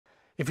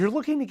If you're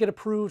looking to get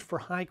approved for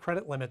high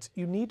credit limits,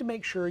 you need to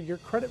make sure your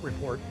credit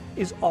report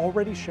is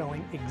already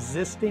showing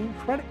existing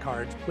credit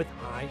cards with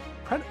high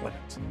credit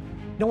limits.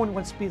 No one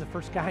wants to be the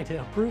first guy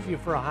to approve you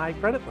for a high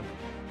credit limit.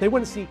 They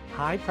want to see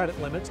high credit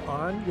limits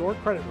on your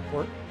credit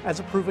report as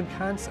a proven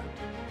concept.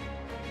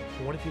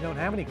 But what if you don't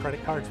have any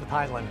credit cards with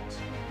high limits?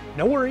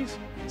 No worries,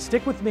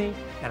 stick with me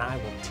and I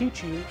will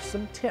teach you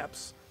some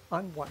tips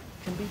on what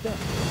can be done.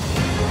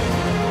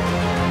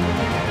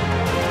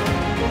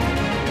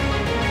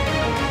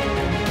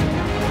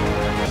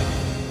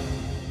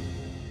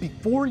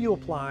 Before you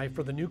apply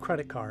for the new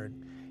credit card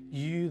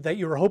that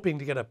you're hoping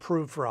to get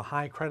approved for a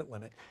high credit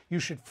limit, you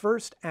should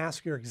first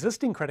ask your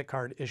existing credit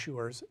card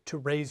issuers to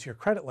raise your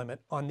credit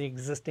limit on the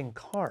existing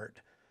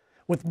card.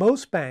 With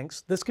most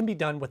banks, this can be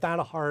done without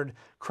a hard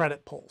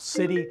credit pull.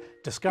 Citi,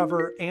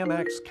 Discover,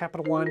 Amex,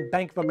 Capital One,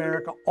 Bank of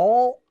America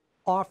all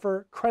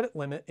offer credit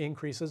limit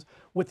increases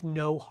with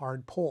no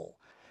hard pull.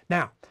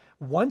 Now,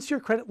 once your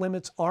credit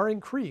limits are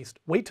increased,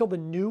 wait till the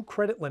new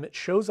credit limit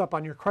shows up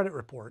on your credit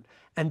report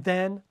and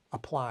then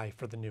apply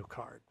for the new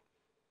card.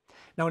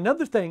 Now,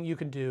 another thing you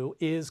can do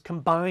is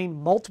combine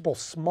multiple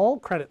small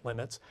credit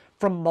limits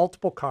from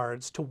multiple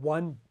cards to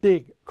one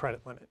big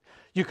credit limit.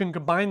 You can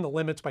combine the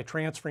limits by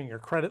transferring your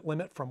credit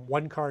limit from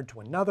one card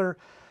to another.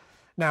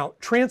 Now,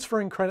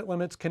 transferring credit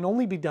limits can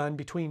only be done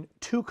between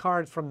two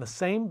cards from the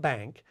same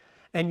bank,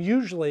 and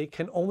usually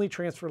can only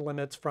transfer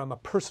limits from a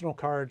personal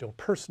card to a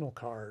personal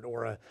card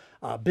or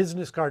a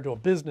business card to a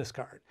business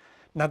card.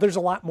 Now, there's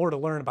a lot more to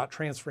learn about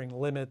transferring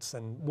limits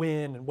and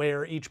when and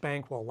where each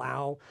bank will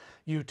allow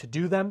you to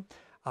do them.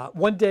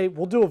 One day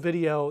we'll do a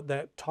video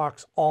that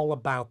talks all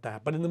about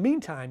that. But in the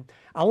meantime,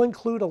 I'll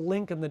include a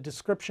link in the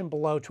description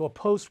below to a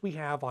post we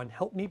have on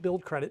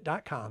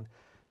helpmebuildcredit.com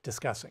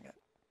discussing it.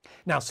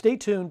 Now, stay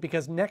tuned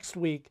because next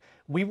week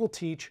we will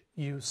teach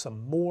you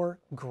some more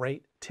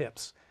great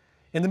tips.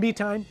 In the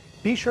meantime,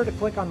 be sure to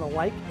click on the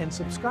like and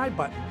subscribe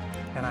button,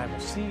 and I will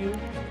see you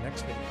in the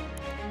next video.